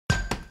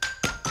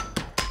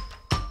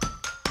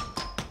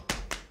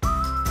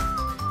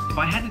If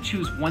I had to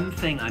choose one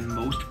thing I'm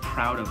most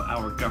proud of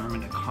our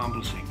government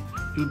accomplishing,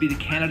 it would be the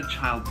Canada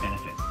Child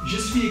Benefit. Je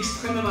suis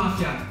extrêmement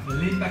fier de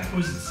l'impact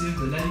positif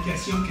de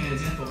l'allocation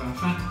canadienne pour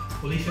enfants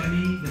pour les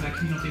familles de ma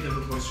communauté de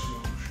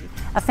Vaudreuil-Soulanges.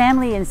 A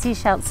family in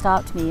Sechelt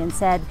stopped me and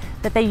said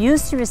that they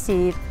used to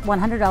receive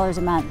 $100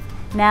 a month.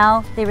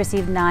 Now they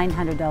receive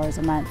 $900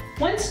 a month.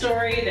 One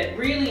story that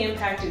really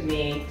impacted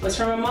me was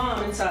from a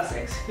mom in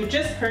Sussex who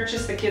just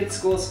purchased the kids'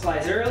 school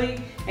supplies early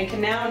and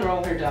can now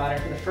enroll her daughter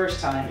for the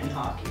first time in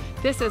hockey.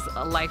 This is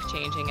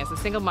life-changing. As a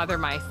single mother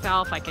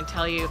myself, I can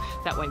tell you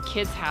that when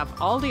kids have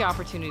all the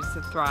opportunities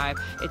to thrive,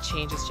 it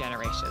changes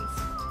generations.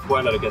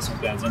 Pourquoi l'allocation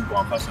canadienne pour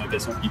enfants, c'est une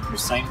allocation qui est plus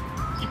simple,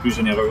 qui est plus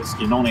généreuse,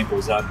 qui est non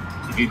imposable,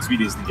 qui réduit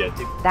les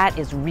inégalités. That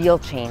is real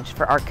change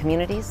for our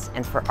communities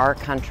and for our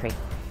country.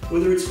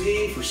 Whether it's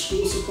paying for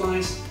school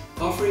supplies,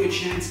 offering a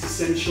chance to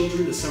send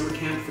children to summer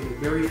camp for the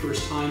very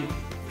first time,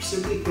 or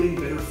simply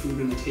putting better food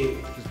on the table.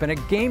 It's been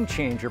a game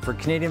changer for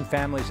Canadian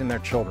families and their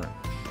children.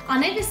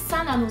 En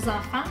investissant dans nos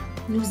enfants,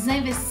 nous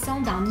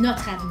investissons dans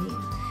notre avenir.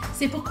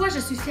 C'est pourquoi je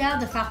suis fière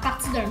de faire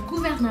partie d'un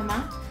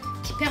gouvernement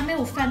qui permet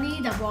aux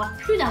familles d'avoir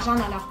plus d'argent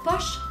dans leur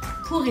poche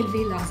pour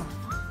élever leurs enfants.